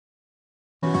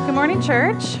Good morning,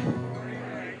 church.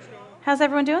 How's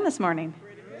everyone doing this morning?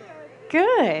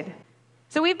 Good.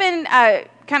 So we've been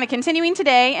kind of continuing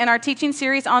today in our teaching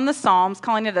series on the Psalms,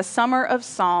 calling it a Summer of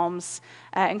Psalms,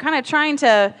 and kind of trying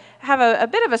to have a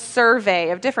bit of a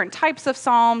survey of different types of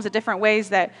Psalms, of different ways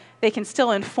that they can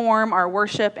still inform our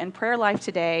worship and prayer life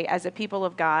today as a people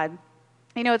of God.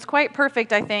 You know, it's quite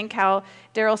perfect, I think, how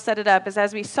Daryl set it up, is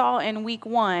as we saw in week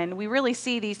 1, we really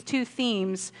see these two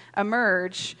themes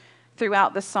emerge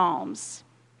throughout the Psalms.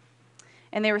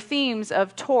 And they were themes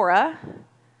of Torah,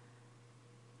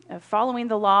 of following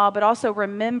the law, but also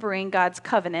remembering God's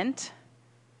covenant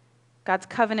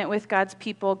with God's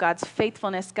people, God's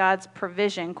faithfulness, God's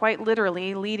provision, quite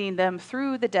literally leading them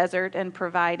through the desert and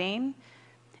providing.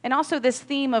 And also this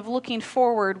theme of looking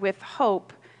forward with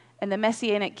hope and the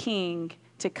Messianic King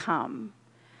to come.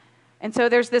 And so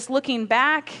there's this looking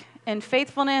back in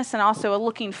faithfulness and also a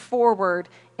looking forward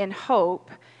in hope.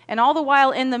 And all the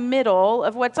while in the middle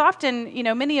of what's often, you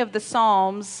know, many of the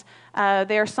Psalms,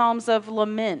 they are Psalms of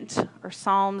lament or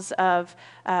Psalms of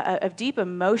deep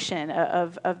emotion,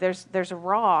 there's a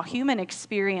raw human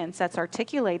experience that's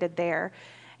articulated there.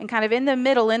 And kind of in the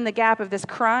middle, in the gap of this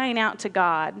crying out to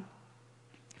God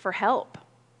for help,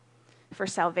 for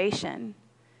salvation.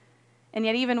 And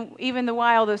yet even the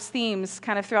while those themes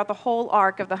kind of throughout the whole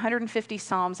arc of the 150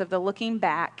 Psalms of the looking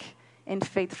back in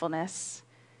faithfulness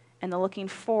and the looking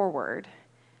forward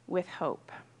with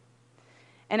hope.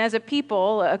 And as a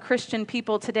people, a Christian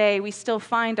people today, we still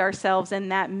find ourselves in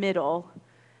that middle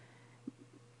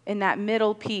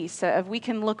piece of we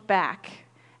can look back.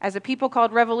 As a people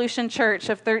called Revolution Church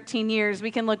of 13 years,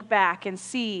 we can look back and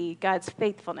see God's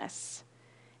faithfulness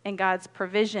and God's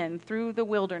provision through the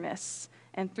wilderness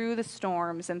and through the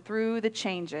storms and through the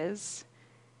changes.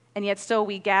 And yet still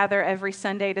we gather every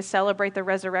Sunday to celebrate the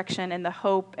resurrection and the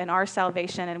hope and our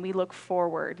salvation, and we look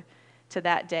forward to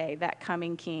that day, that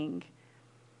coming King.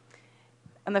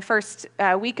 In the first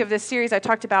week of this series, I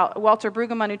talked about Walter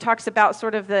Brueggemann, who talks about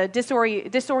sort of the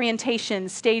disorientation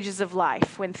stages of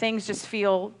life, when things just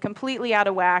feel completely out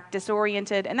of whack,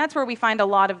 disoriented, and that's where we find a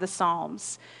lot of the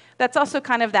Psalms. That's also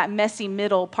kind of that messy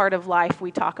middle part of life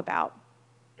we talk about,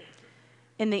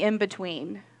 in the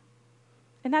in-between.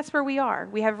 And that's where we are.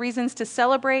 We have reasons to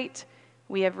celebrate,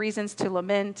 we have reasons to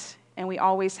lament, and we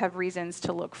always have reasons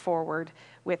to look forward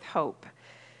with hope.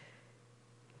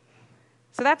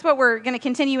 So that's what we're going to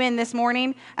continue in this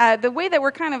morning. The way that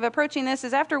we're kind of approaching this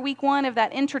is after week 1 of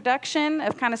that introduction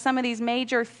of kind of some of these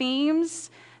major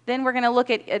themes, then we're going to look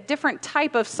at a different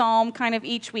type of psalm kind of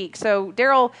each week. So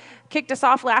Daryl kicked us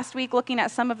off last week looking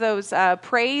at some of those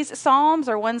praise psalms,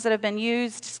 or ones that have been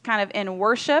used kind of in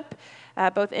worship,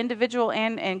 both individual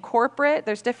and corporate.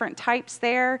 There's different types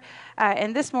there.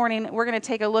 And this morning, we're going to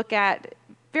take a look at,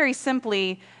 very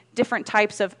simply, different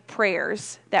types of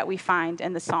prayers that we find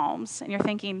in the Psalms. And you're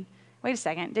thinking, wait a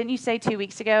second, didn't you say 2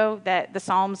 weeks ago that the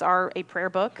Psalms are a prayer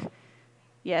book?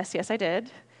 Yes, I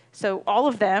did. So all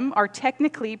of them are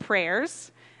technically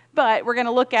prayers, but we're going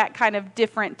to look at kind of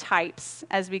different types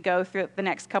as we go through the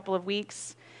next couple of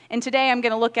weeks. And today I'm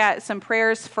going to look at some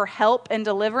prayers for help and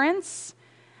deliverance,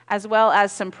 as well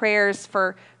as some prayers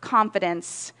for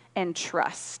confidence and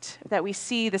trust, that we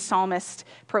see the psalmist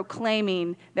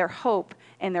proclaiming their hope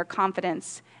and their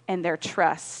confidence and their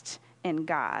trust in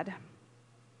God.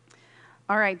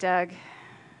 All right, Doug,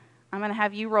 I'm going to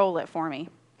have you roll it for me.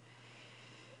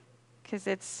 Because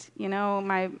it's, you know,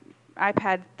 my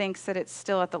iPad thinks that it's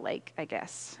still at the lake, I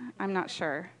guess. I'm not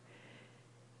sure.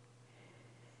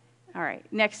 All right,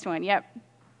 next one, yep.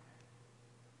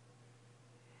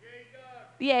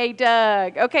 Yay,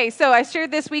 Doug. Okay, so I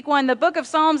shared this week 1. The book of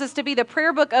Psalms is to be the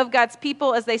prayer book of God's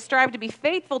people as they strive to be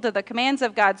faithful to the commands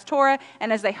of God's Torah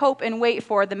and as they hope and wait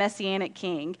for the Messianic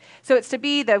King. So it's to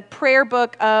be the prayer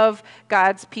book of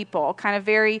God's people, kind of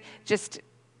very just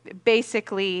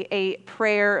basically a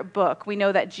prayer book. We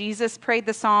know that Jesus prayed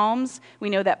the Psalms.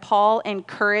 We know that Paul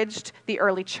encouraged the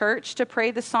early church to pray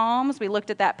the Psalms. We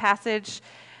looked at that passage.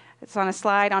 It's on a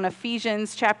slide on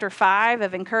Ephesians chapter 5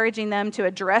 of encouraging them to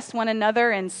address one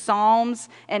another in psalms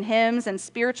and hymns and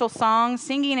spiritual songs,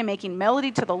 singing and making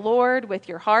melody to the Lord with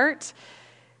your heart.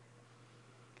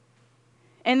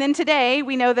 And then today,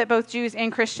 we know that both Jews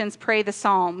and Christians pray the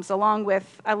Psalms along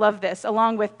with, I love this,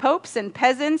 along with popes and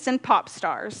peasants and pop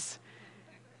stars.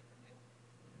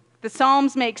 The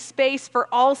Psalms make space for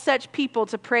all such people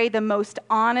to pray the most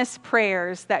honest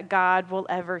prayers that God will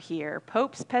ever hear.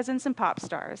 Popes, peasants, and pop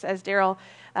stars. As Daryl,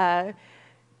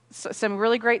 some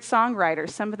really great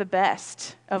songwriters, some of the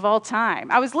best of all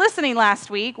time. I was listening last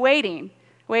week, waiting.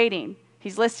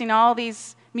 He's listing all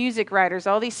these music writers,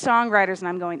 all these songwriters, and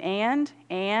I'm going,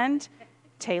 and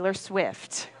Taylor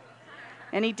Swift.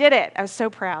 And he did it. I was so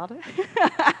proud.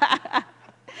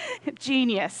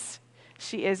 Genius.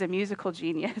 She is a musical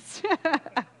genius.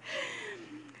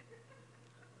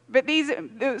 But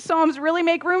the Psalms really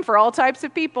make room for all types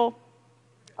of people.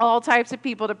 All types of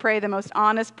people to pray the most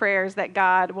honest prayers that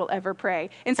God will ever pray.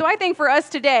 And so I think for us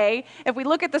today, if we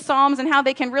look at the Psalms and how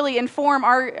they can really inform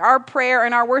our prayer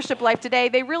and our worship life today,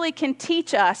 they really can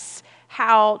teach us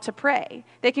how to pray.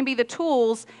 They can be the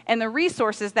tools and the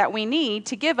resources that we need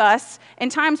to give us in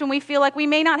times when we feel like we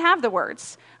may not have the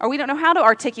words, or we don't know how to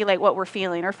articulate what we're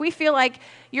feeling, or if we feel like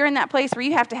you're in that place where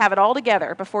you have to have it all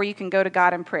together before you can go to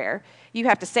God in prayer. You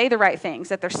have to say the right things,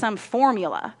 that there's some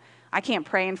formula. I can't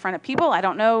pray in front of people. I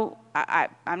don't know. I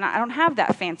don't have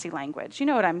that fancy language. You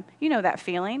know that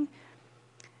feeling.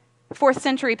 4th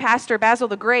century pastor Basil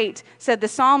the Great said the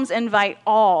Psalms invite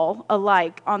all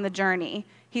alike on the journey.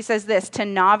 He says this: to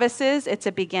novices, it's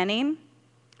a beginning.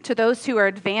 To those who are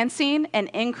advancing, an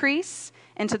increase.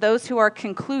 And to those who are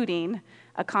concluding,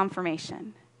 a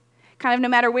confirmation. Kind of no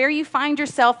matter where you find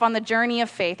yourself on the journey of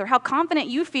faith or how confident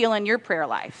you feel in your prayer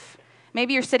life.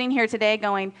 Maybe you're sitting here today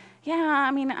going, yeah,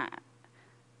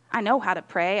 I know how to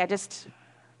pray. I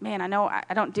know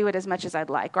I don't do it as much as I'd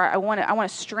like, or I want to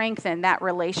strengthen that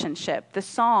relationship. The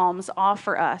Psalms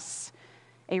offer us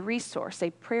a resource,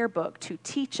 a prayer book to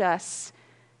teach us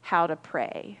how to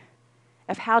pray,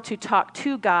 of how to talk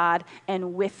to God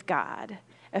and with God,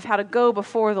 of how to go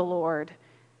before the Lord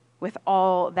with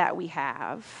all that we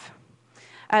have.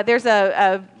 There's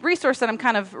a resource that I'm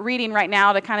kind of reading right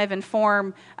now to kind of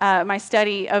inform my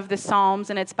study of the Psalms,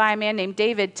 and it's by a man named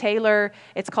David Taylor.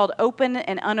 It's called Open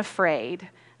and Unafraid.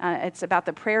 It's about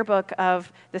the prayer book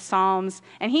of the Psalms,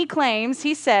 and he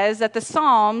says that the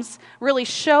Psalms really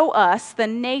show us the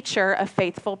nature of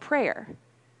faithful prayer.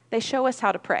 They show us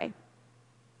how to pray.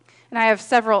 And I have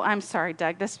several, I'm sorry,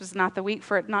 Doug, this was not the week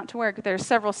for it not to work. There's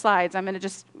several slides. I'm going to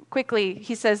just quickly,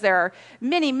 he says there are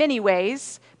many, many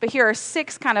ways, but here are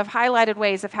 6 kind of highlighted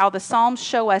ways of how the Psalms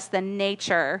show us the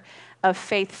nature of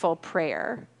faithful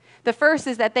prayer. The first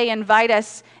is that they invite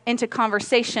us into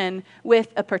conversation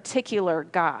with a particular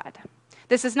God.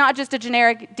 This is not just a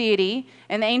generic deity.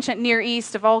 In the ancient Near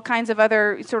East of all kinds of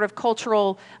other sort of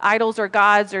cultural idols or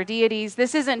gods or deities,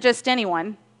 this isn't just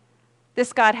anyone.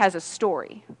 This God has a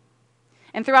story.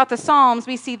 And throughout the Psalms,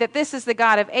 we see that this is the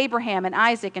God of Abraham and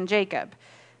Isaac and Jacob.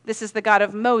 This is the God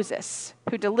of Moses,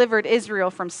 who delivered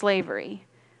Israel from slavery.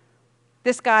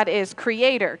 This God is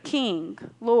creator, king,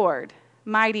 Lord,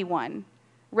 mighty one,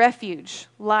 refuge,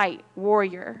 light,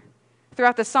 warrior.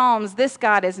 Throughout the Psalms, this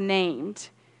God is named.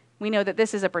 We know that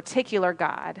this is a particular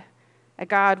God, a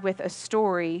God with a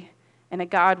story and a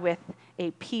God with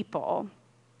a people.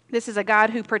 This is a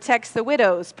God who protects the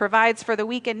widows, provides for the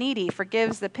weak and needy,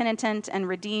 forgives the penitent, and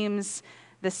redeems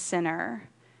the sinner.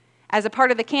 As a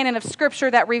part of the canon of Scripture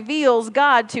that reveals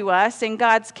God to us and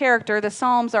God's character, the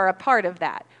Psalms are a part of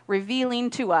that, revealing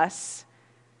to us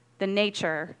the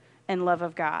nature and love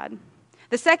of God.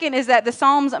 The second is that the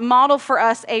Psalms model for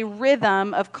us a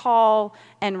rhythm of call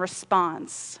and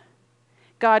response.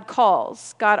 God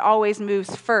calls. God always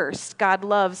moves first. God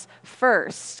loves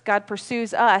first. God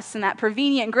pursues us in that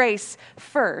prevenient grace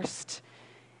first.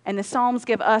 And the Psalms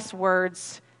give us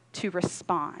words to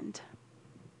respond.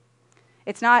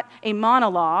 It's not a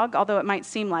monologue, although it might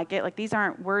seem like it. Like these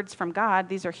aren't words from God.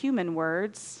 These are human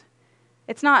words.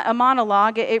 It's not a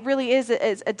monologue. It really is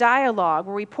a dialogue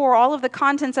where we pour all of the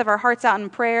contents of our hearts out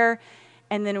in prayer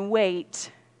and then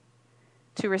wait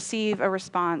to receive a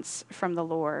response from the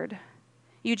Lord.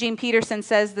 Eugene Peterson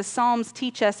says the Psalms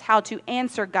teach us how to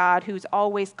answer God, who's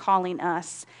always calling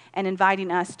us and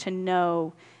inviting us to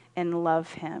know and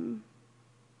love him.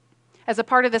 As a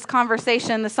part of this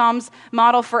conversation, the Psalms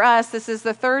model for us, this is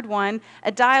the third one,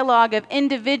 a dialogue of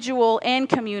individual and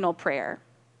communal prayer.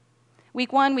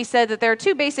 Week 1, we said that there are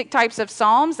 2 basic types of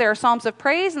psalms. There are psalms of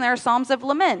praise and there are psalms of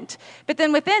lament. But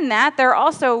then within that, there are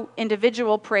also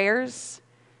individual prayers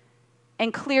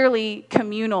and clearly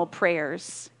communal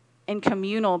prayers and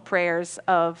communal prayers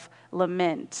of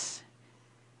lament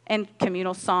and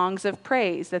communal songs of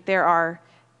praise, that there are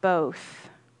both.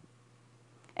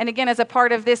 And again, as a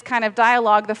part of this kind of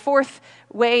dialogue, the fourth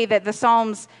way that the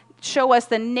Psalms show us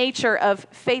the nature of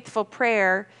faithful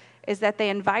prayer is that they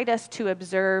invite us to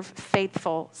observe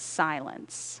faithful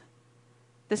silence.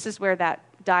 This is where that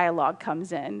dialogue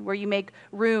comes in, where you make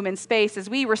room and space. As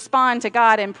we respond to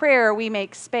God in prayer, we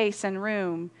make space and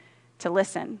room to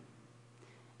listen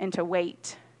and to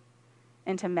wait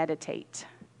and to meditate.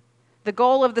 The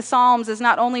goal of the Psalms is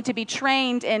not only to be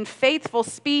trained in faithful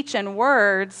speech and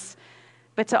words,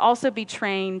 but to also be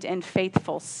trained in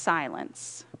faithful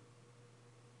silence.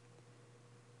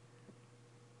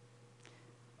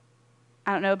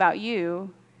 I don't know about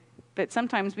you, but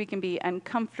sometimes we can be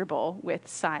uncomfortable with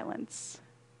silence.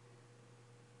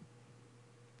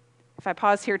 If I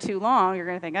pause here too long, you're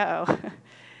going to think, uh-oh,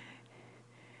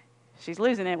 she's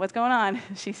losing it. What's going on?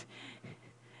 She's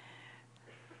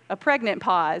a pregnant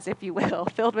pause, if you will,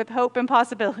 filled with hope and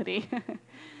possibility.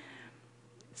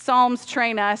 Psalms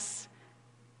train us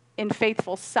in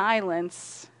faithful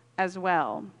silence as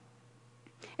well.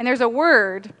 And there's a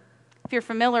word, if you're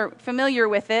familiar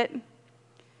with it,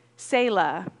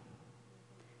 Selah,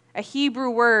 a Hebrew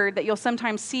word that you'll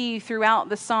sometimes see throughout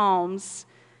the Psalms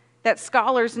that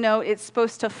scholars note it's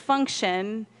supposed to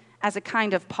function as a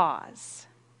kind of pause.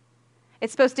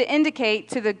 It's supposed to indicate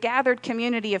to the gathered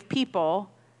community of people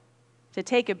to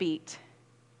take a beat,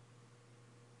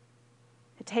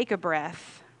 to take a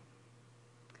breath,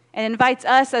 and invites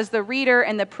us as the reader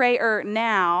and the prayer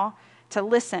now to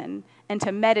listen and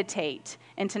to meditate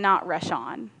and to not rush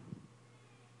on.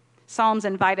 Psalms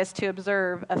invite us to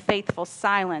observe a faithful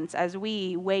silence as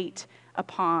we wait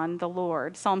upon the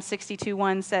Lord. Psalm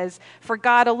 62:1 says, "For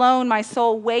God alone my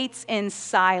soul waits in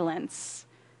silence.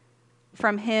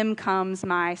 From him comes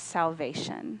my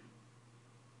salvation."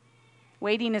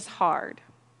 Waiting is hard.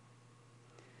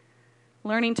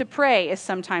 Learning to pray is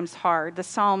sometimes hard. The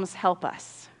Psalms help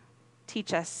us,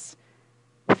 teach us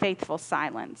faithful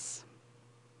silence.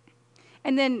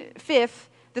 And then fifth,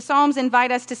 the Psalms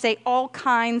invite us to say all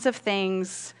kinds of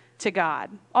things to God.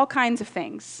 All kinds of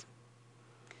things.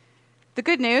 The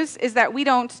good news is that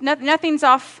nothing's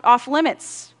off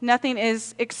limits. Nothing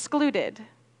is excluded.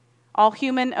 All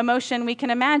human emotion we can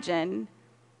imagine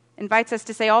invites us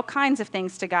to say all kinds of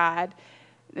things to God.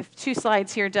 2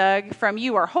 slides here, Doug, from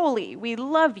 "You are holy, we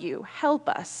love you, help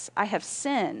us, I have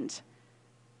sinned,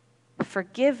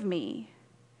 forgive me,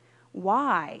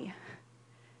 why,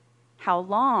 how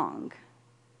long,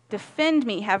 defend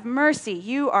me, have mercy,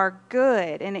 you are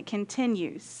good," and it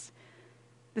continues.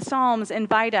 The Psalms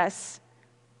invite us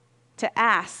to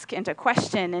ask and to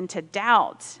question and to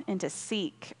doubt and to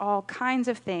seek all kinds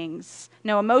of things.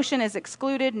 No emotion is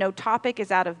excluded, no topic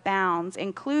is out of bounds,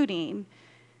 including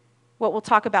what we'll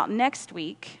talk about next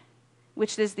week,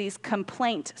 which is these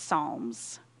complaint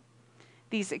psalms.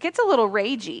 It gets a little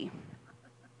ragey.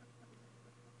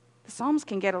 The Psalms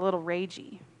can get a little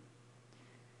ragey.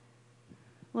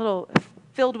 A little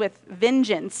filled with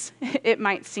vengeance, it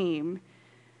might seem.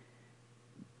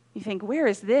 You think, where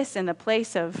is this in the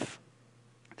place of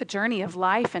the journey of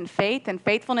life and faith and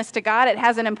faithfulness to God? It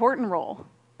has an important role,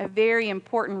 a very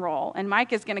important role. And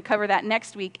Mike is going to cover that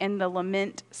next week in the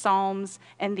lament psalms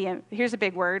and here's a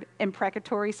big word,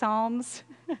 imprecatory psalms.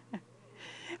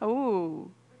 Oh,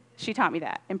 she taught me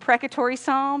that. Imprecatory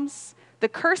psalms, the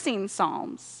cursing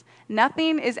psalms.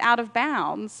 Nothing is out of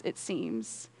bounds, it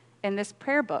seems, in this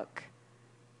prayer book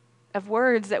of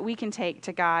words that we can take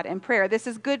to God in prayer. This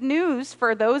is good news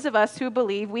for those of us who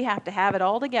believe we have to have it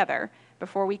all together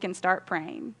before we can start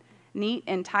praying. Neat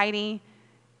and tidy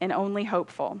and only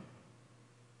hopeful.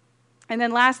 And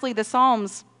then lastly, the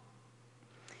Psalms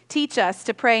teach us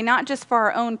to pray not just for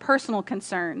our own personal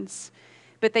concerns,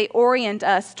 but they orient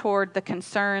us toward the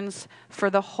concerns for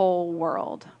the whole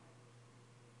world.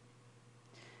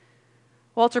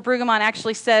 Walter Brueggemann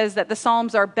actually says that the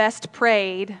Psalms are best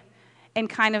prayed in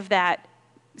kind of that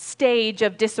stage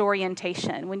of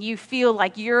disorientation, when you feel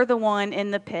like you're the one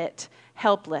in the pit,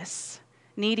 helpless,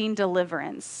 needing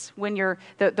deliverance, when you're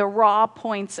the raw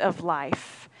points of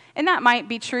life. And that might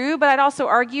be true, but I'd also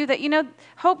argue that,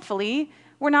 hopefully,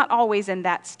 we're not always in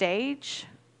that stage.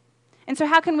 And so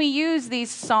how can we use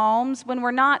these Psalms when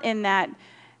we're not in that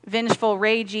vengeful,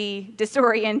 ragey,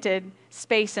 disoriented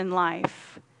space in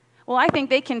life? Well, I think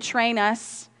they can train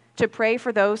us to pray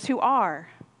for those who are.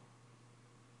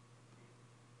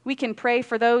 We can pray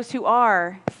for those who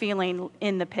are feeling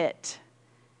in the pit.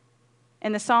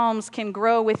 And the Psalms can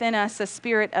grow within us a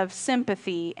spirit of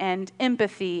sympathy and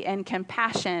empathy and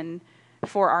compassion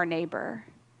for our neighbor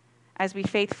as we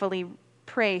faithfully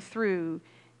pray through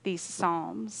these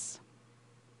Psalms.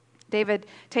 David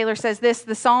Taylor says this: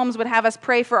 the Psalms would have us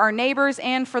pray for our neighbors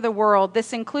and for the world.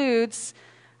 This includes,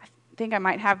 I think I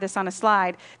might have this on a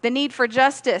slide, the need for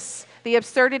justice, the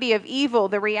absurdity of evil,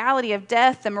 the reality of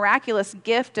death, the miraculous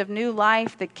gift of new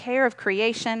life, the care of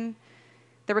creation,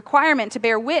 the requirement to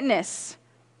bear witness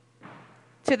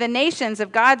to the nations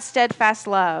of God's steadfast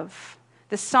love.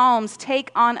 The Psalms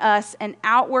take us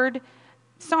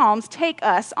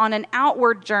on an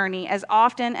outward journey as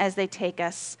often as they take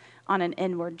us on an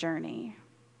inward journey.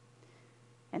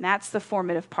 And that's the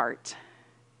formative part.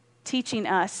 Teaching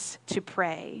us to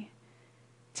pray.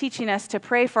 Teaching us to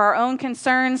pray for our own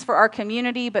concerns, for our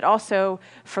community, but also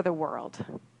for the world.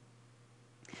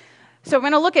 So I'm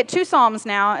going to look at two Psalms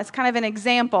now as kind of an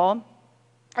example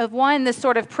of one, this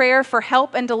sort of prayer for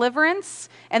help and deliverance,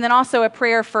 and then also a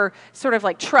prayer for sort of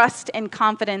like trust and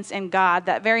confidence in God,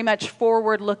 that very much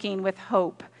forward-looking with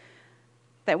hope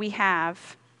that we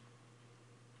have.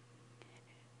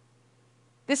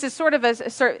 This is sort of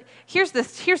here's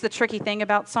the tricky thing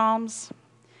about Psalms,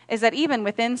 is that even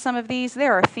within some of these,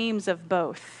 there are themes of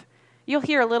both. You'll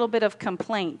hear a little bit of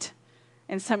complaint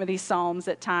in some of these Psalms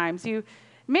at times.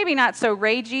 Maybe not so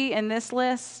ragey in this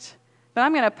list, but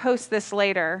I'm going to post this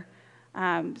later.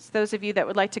 So those of you that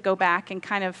would like to go back and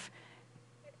kind of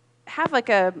have like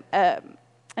an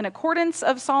accordance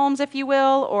of Psalms, if you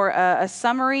will, or a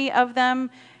summary of them.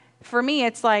 For me,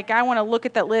 it's like I want to look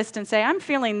at that list and say, I'm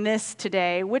feeling this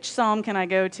today. Which Psalm can I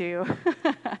go to?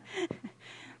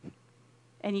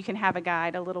 And you can have a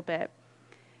guide a little bit.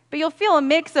 But you'll feel a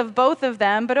mix of both of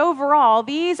them. But overall,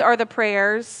 these are the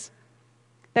prayers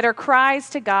that are cries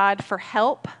to God for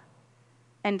help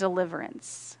and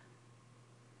deliverance.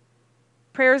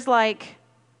 Prayers like,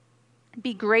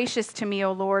 be gracious to me,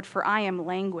 O Lord, for I am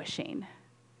languishing.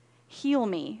 Heal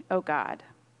me, O God.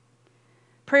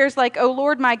 Prayers like, O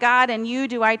Lord my God, in you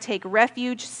do I take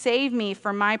refuge. Save me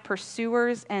from my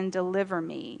pursuers and deliver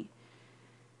me.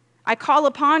 I call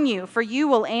upon you, for you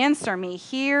will answer me.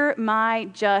 Hear my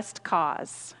just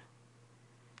cause.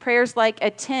 Prayers like,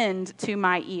 attend to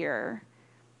my ear.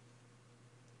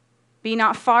 Be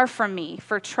not far from me,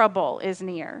 for trouble is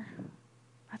near.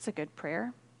 That's a good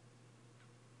prayer.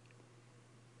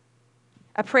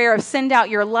 A prayer of send out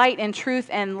your light and truth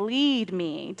and lead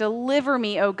me. Deliver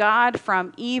me, O God,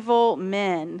 from evil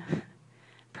men.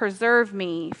 Preserve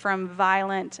me from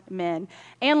violent men.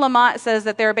 Anne Lamott says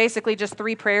that there are basically just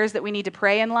three prayers that we need to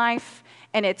pray in life,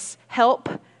 and it's help,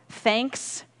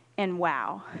 thanks, and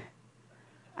wow.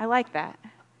 I like that.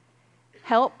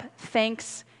 Help,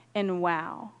 thanks, and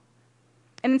wow.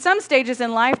 And in some stages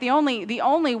in life, the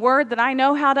only word that I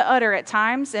know how to utter at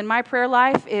times in my prayer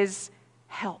life is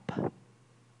help.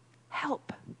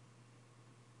 Help.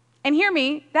 And hear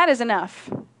me, that is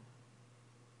enough.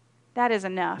 That is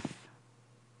enough.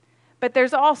 But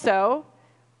there's also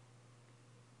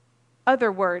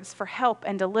other words for help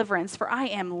and deliverance, for I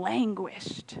am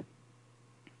languished.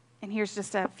 And here's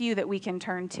just a few that we can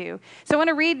turn to. So I want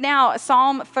to read now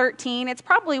Psalm 13. It's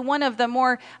probably one of the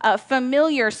more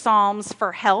familiar Psalms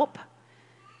for help,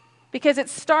 because it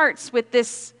starts with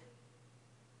this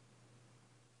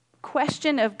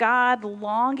question of God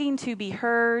longing to be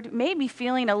heard, maybe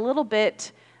feeling a little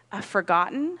bit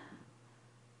forgotten,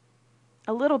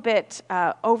 a little bit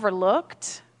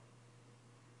overlooked.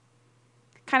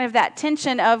 Kind of that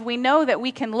tension of we know that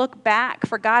we can look back,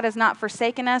 for God has not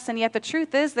forsaken us, and yet the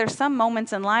truth is there's some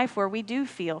moments in life where we do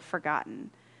feel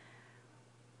forgotten.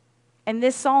 And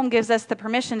this psalm gives us the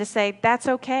permission to say, that's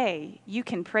okay. You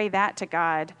can pray that to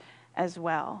God as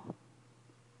well.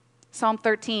 Psalm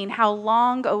 13, how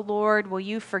long, O Lord, will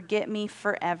you forget me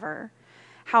forever?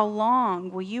 How long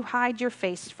will you hide your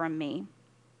face from me?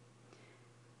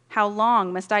 How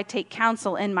long must I take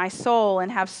counsel in my soul and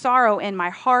have sorrow in my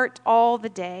heart all the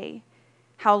day?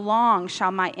 How long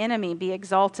shall my enemy be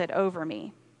exalted over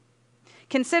me?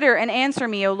 Consider and answer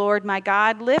me, O Lord my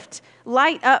God.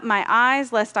 Light up my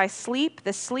eyes, lest I sleep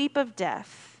the sleep of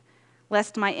death,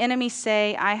 lest my enemy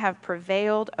say, I have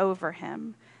prevailed over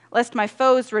him, lest my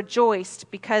foes rejoice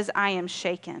because I am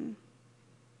shaken.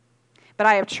 But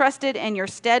I have trusted in your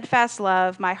steadfast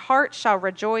love. My heart shall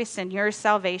rejoice in your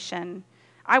salvation.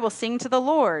 I will sing to the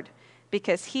Lord,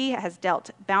 because he has dealt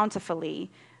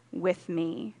bountifully with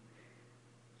me.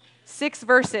 6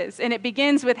 verses, and it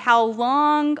begins with, how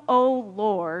long, O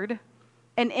Lord,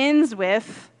 and ends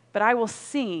with, but I will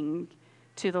sing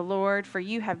to the Lord, for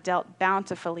you have dealt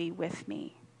bountifully with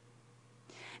me.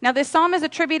 Now, this psalm is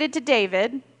attributed to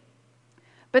David,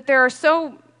 but there are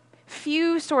so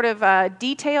few sort of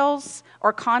details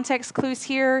or context clues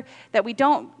here that we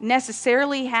don't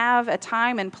necessarily have a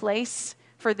time and place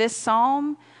for this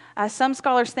psalm. Some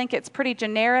scholars think it's pretty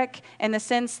generic in the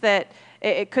sense that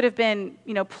it could have been,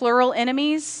 plural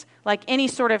enemies, like any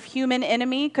sort of human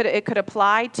enemy it could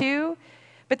apply to.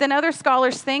 But then other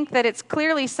scholars think that it's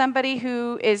clearly somebody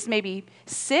who is maybe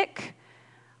sick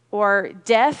or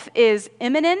death is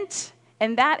imminent,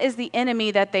 and that is the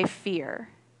enemy that they fear,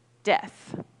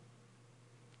 death.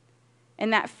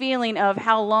 And that feeling of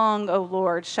how long, O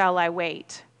Lord, shall I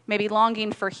wait? Maybe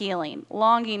longing for healing,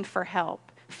 longing for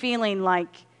help, feeling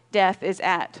like death is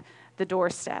at the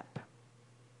doorstep.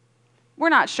 We're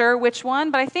not sure which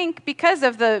one, but I think because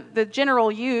of the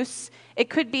general use, it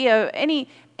could be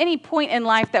any point in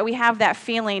life that we have that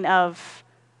feeling of,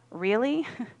 really?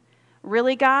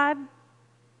 Really, God?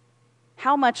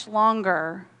 how much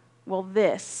longer will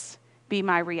this be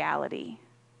my reality?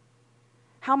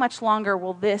 How much longer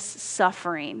will this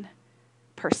suffering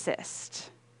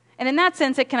persist? And in that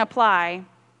sense, it can apply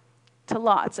to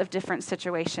lots of different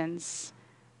situations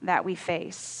that we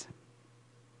face.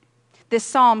 This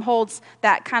psalm holds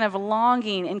that kind of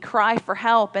longing and cry for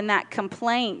help and that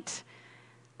complaint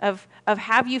of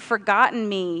have you forgotten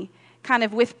me, kind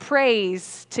of with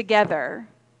praise together.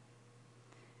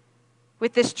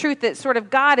 With this truth that sort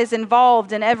of God is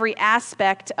involved in every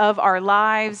aspect of our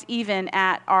lives, even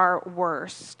at our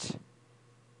worst.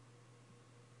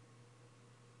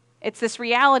 It's this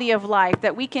reality of life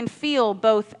that we can feel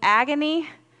both agony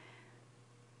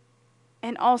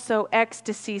and also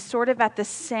ecstasy sort of at the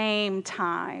same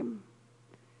time.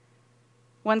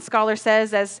 One scholar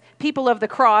says, as people of the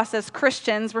cross, as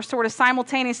Christians, we're sort of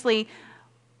simultaneously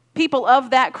people of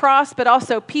that cross, but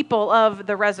also people of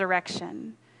the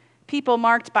resurrection. People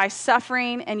marked by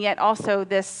suffering and yet also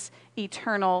this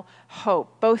eternal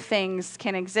hope. Both things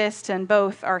can exist and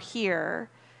both are here,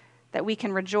 that we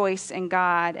can rejoice in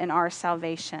God and our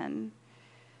salvation.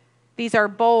 These are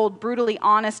bold, brutally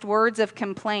honest words of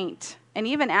complaint and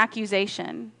even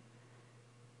accusation.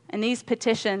 And these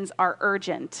petitions are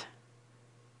urgent.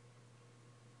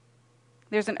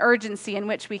 There's an urgency in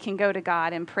which we can go to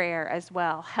God in prayer as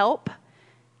well. Help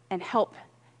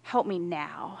me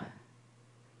now.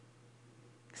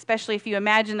 Especially if you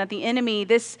imagine that the enemy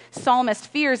this psalmist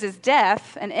fears is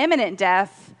death, an imminent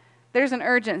death, there's an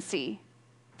urgency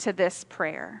to this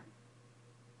prayer.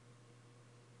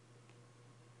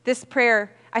 This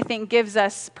prayer, I think, gives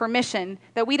us permission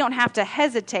that we don't have to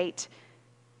hesitate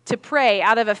to pray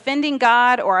out of offending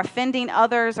God or offending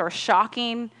others or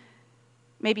shocking,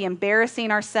 maybe embarrassing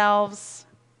ourselves.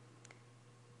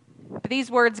 But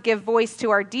these words give voice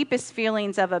to our deepest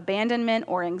feelings of abandonment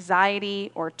or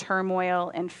anxiety or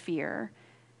turmoil and fear.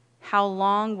 How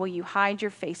long will you hide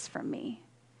your face from me?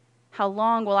 How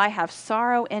long will I have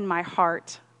sorrow in my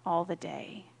heart all the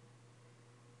day?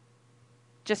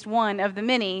 Just one of the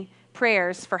many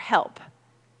prayers for help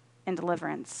and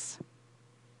deliverance.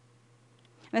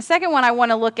 And the second one I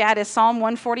want to look at is Psalm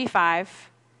 145.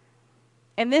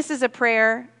 And this is a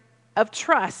prayer of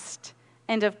trust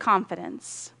and of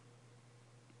confidence.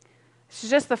 This is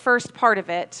just the first part of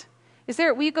it.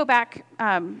 Will you go back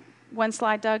one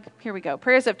slide, Doug? Here we go.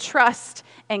 Prayers of trust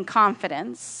and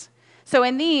confidence. So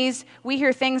in these, we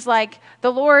hear things like,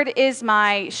 the Lord is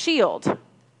my shield.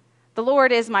 The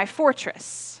Lord is my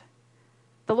fortress.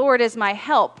 The Lord is my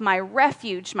help, my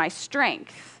refuge, my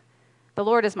strength. The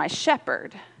Lord is my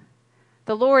shepherd.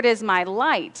 The Lord is my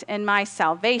light and my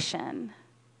salvation.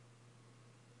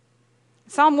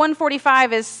 Psalm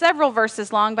 145 is several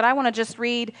verses long, but I want to just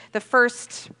read the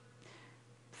first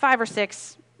 5 or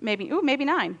 6, maybe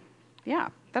 9. Yeah,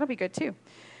 that'll be good too.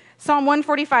 Psalm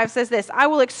 145 says this, I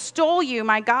will extol you,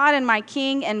 my God and my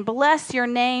King, and bless your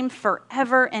name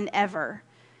forever and ever.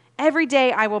 Every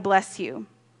day I will bless you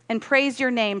and praise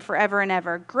your name forever and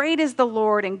ever. Great is the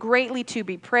Lord and greatly to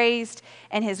be praised,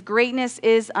 and his greatness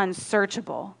is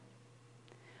unsearchable.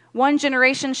 One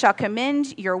generation shall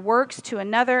commend your works to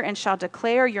another and shall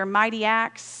declare your mighty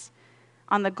acts.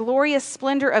 On the glorious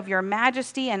splendor of your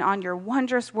majesty and on your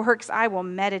wondrous works I will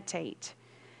meditate.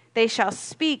 They shall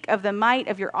speak of the might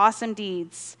of your awesome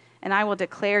deeds, and I will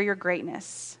declare your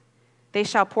greatness. They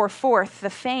shall pour forth the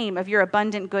fame of your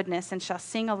abundant goodness and shall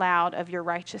sing aloud of your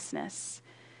righteousness.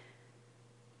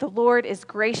 The Lord is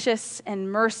gracious and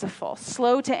merciful,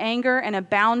 slow to anger and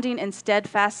abounding in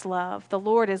steadfast love. The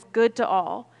Lord is good to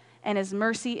all, and his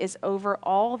mercy is over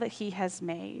all that he has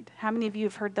made. How many of you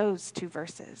have heard those 2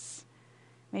 verses?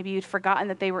 Maybe you'd forgotten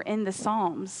that they were in the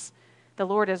Psalms. The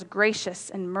Lord is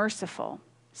gracious and merciful,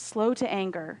 slow to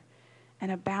anger,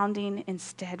 and abounding in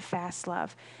steadfast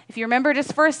love. If you remember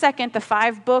just for a second, the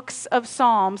 5 books of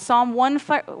Psalms, Psalm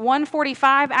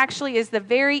 145 actually is the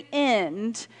very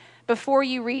end before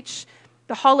you reach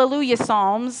the Hallelujah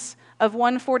Psalms of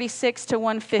 146 to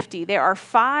 150. There are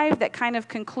 5 that kind of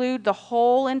conclude the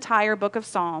whole entire book of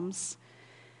Psalms.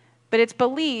 But it's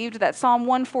believed that Psalm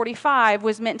 145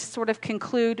 was meant to sort of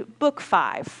conclude book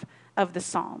 5 of the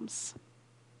Psalms.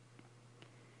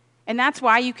 And that's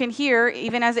why you can hear,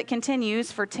 even as it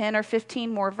continues for 10 or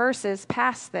 15 more verses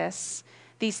past this,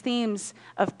 these themes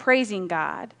of praising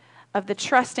God, of the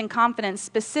trust and confidence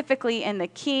specifically in the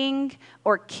king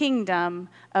or kingdom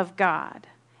of God.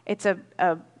 It's a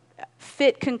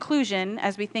fit conclusion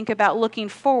as we think about looking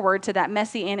forward to that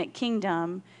messianic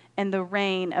kingdom and the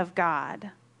reign of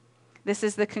God. This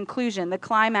is the conclusion, the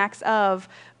climax of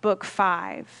book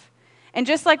 5. And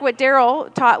just like what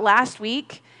Daryl taught last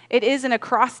week, it is an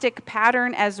acrostic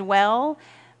pattern as well.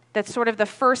 That's sort of the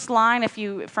first line,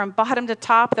 from bottom to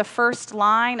top, the first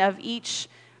line of each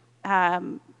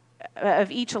line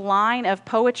of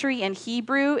poetry in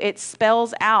Hebrew, it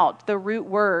spells out the root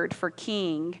word for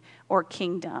king or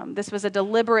kingdom. This was a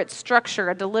deliberate structure,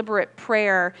 a deliberate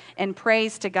prayer and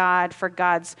praise to God for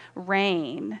God's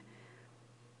reign,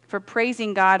 for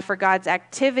praising God for God's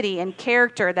activity and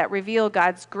character that reveal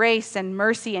God's grace and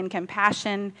mercy and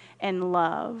compassion and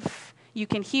love. You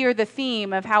can hear the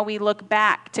theme of how we look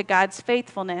back to God's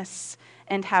faithfulness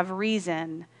and have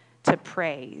reason to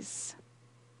praise.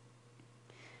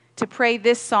 To pray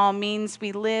this psalm means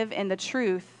we live in the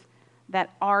truth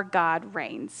that our God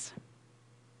reigns.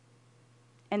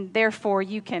 And therefore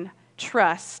you can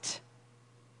trust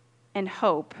and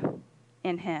hope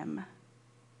in him.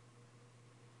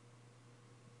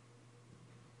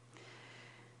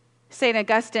 St.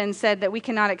 Augustine said that we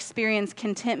cannot experience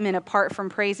contentment apart from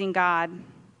praising God,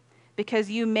 because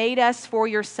you made us for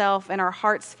yourself, and our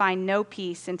hearts find no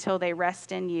peace until they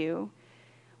rest in you.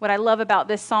 What I love about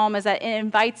this psalm is that it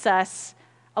invites us,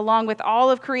 along with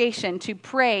all of creation, to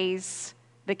praise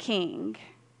the King,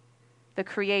 the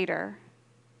Creator.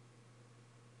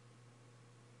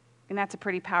 And that's a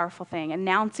pretty powerful thing,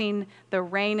 announcing the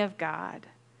reign of God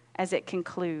as it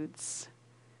concludes.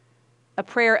 A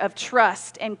prayer of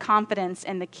trust and confidence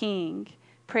in the King,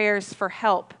 prayers for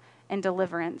help and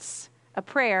deliverance, a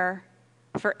prayer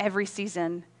for every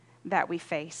season that we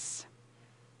face.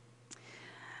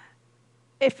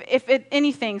 If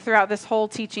anything, throughout this whole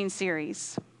teaching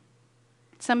series,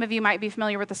 some of you might be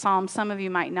familiar with the Psalms, some of you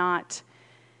might not.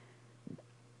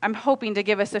 I'm hoping to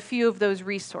give us a few of those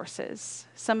resources,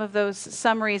 some of those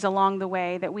summaries along the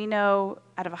way that we know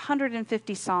out of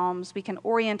 150 Psalms, we can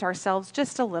orient ourselves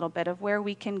just a little bit of where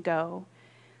we can go.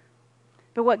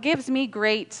 But what gives me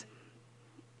great,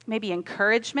 maybe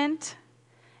encouragement,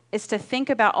 is to think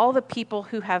about all the people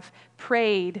who have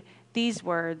prayed these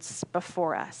words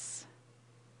before us.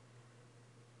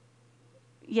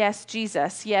 Yes,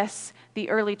 Jesus. Yes, the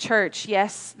early church.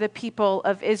 Yes, the people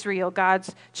of Israel,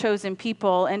 God's chosen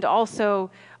people, and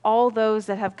also all those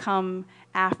that have come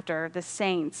after, the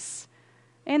saints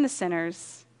and the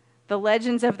sinners, the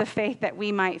legends of the faith that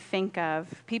we might think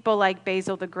of, people like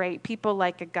Basil the Great, people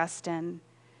like Augustine.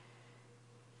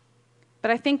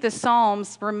 But I think the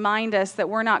Psalms remind us that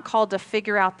we're not called to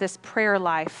figure out this prayer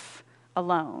life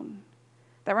alone,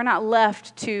 that we're not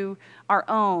left to our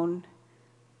own.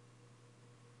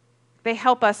 They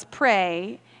help us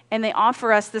pray, and they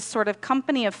offer us this sort of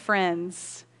company of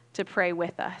friends to pray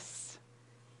with us.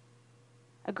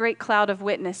 A great cloud of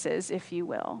witnesses, if you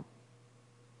will.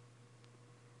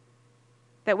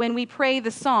 That when we pray the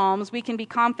Psalms, we can be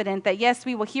confident that, yes,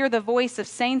 we will hear the voice of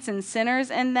saints and sinners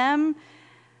in them.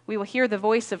 We will hear the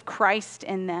voice of Christ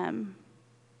in them.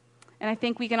 And I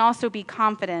think we can also be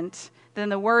confident that in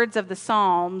the words of the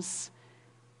Psalms,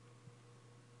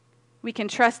 we can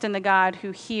trust in the God who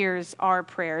hears our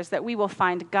prayers, that we will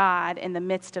find God in the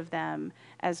midst of them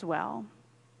as well.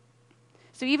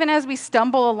 So even as we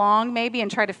stumble along maybe and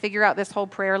try to figure out this whole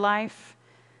prayer life,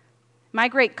 my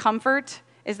great comfort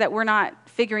is that we're not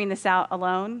figuring this out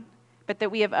alone, but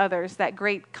that we have others, that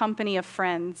great company of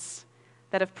friends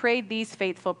that have prayed these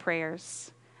faithful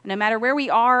prayers. And no matter where we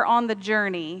are on the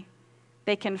journey,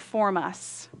 they can form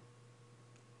us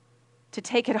to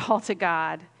take it all to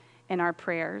God in our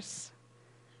prayers.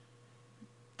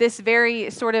 This very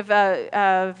sort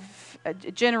of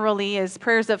generally is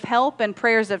prayers of help and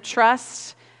prayers of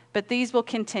trust, but these will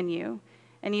continue.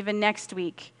 And even next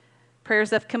week,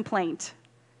 prayers of complaint,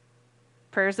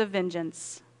 prayers of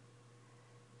vengeance,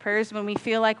 prayers when we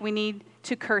feel like we need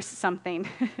to curse something.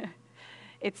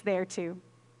 It's there too.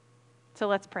 So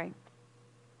let's pray.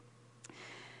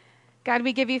 God,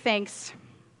 we give you thanks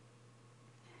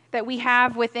that we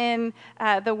have within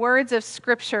the words of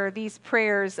Scripture these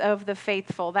prayers of the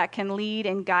faithful that can lead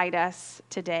and guide us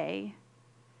today,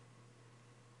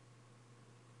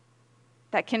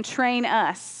 that can train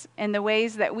us in the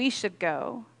ways that we should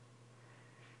go,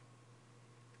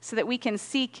 so that we can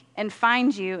seek and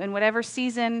find you in whatever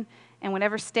season and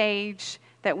whatever stage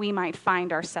that we might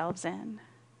find ourselves in.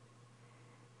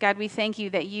 God, we thank you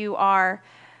that you are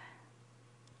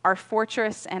our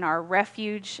fortress and our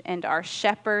refuge and our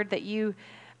shepherd, that you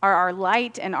are our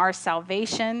light and our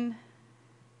salvation,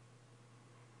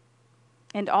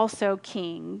 and also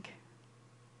King.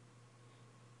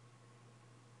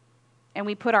 And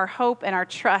we put our hope and our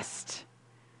trust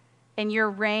in your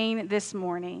reign this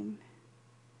morning.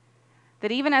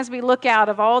 That even as we look out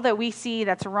of all that we see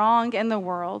that's wrong in the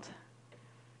world,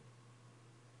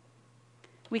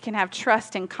 we can have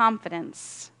trust and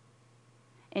confidence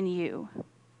in you.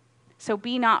 So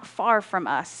be not far from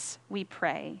us, we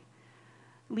pray.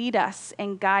 Lead us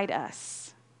and guide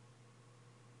us.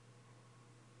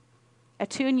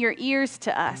 Attune your ears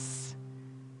to us,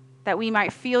 that we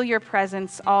might feel your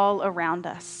presence all around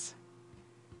us.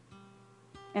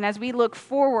 And as we look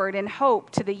forward in hope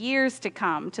to the years to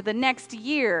come, to the next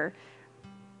year,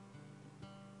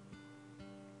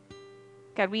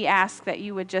 God, we ask that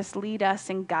you would just lead us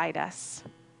and guide us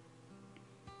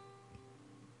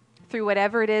through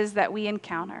whatever it is that we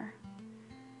encounter.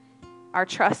 Our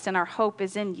trust and our hope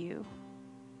is in you,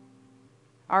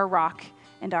 our rock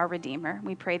and our Redeemer.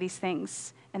 We pray these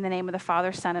things in the name of the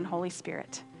Father, Son, and Holy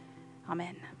Spirit.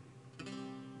 Amen.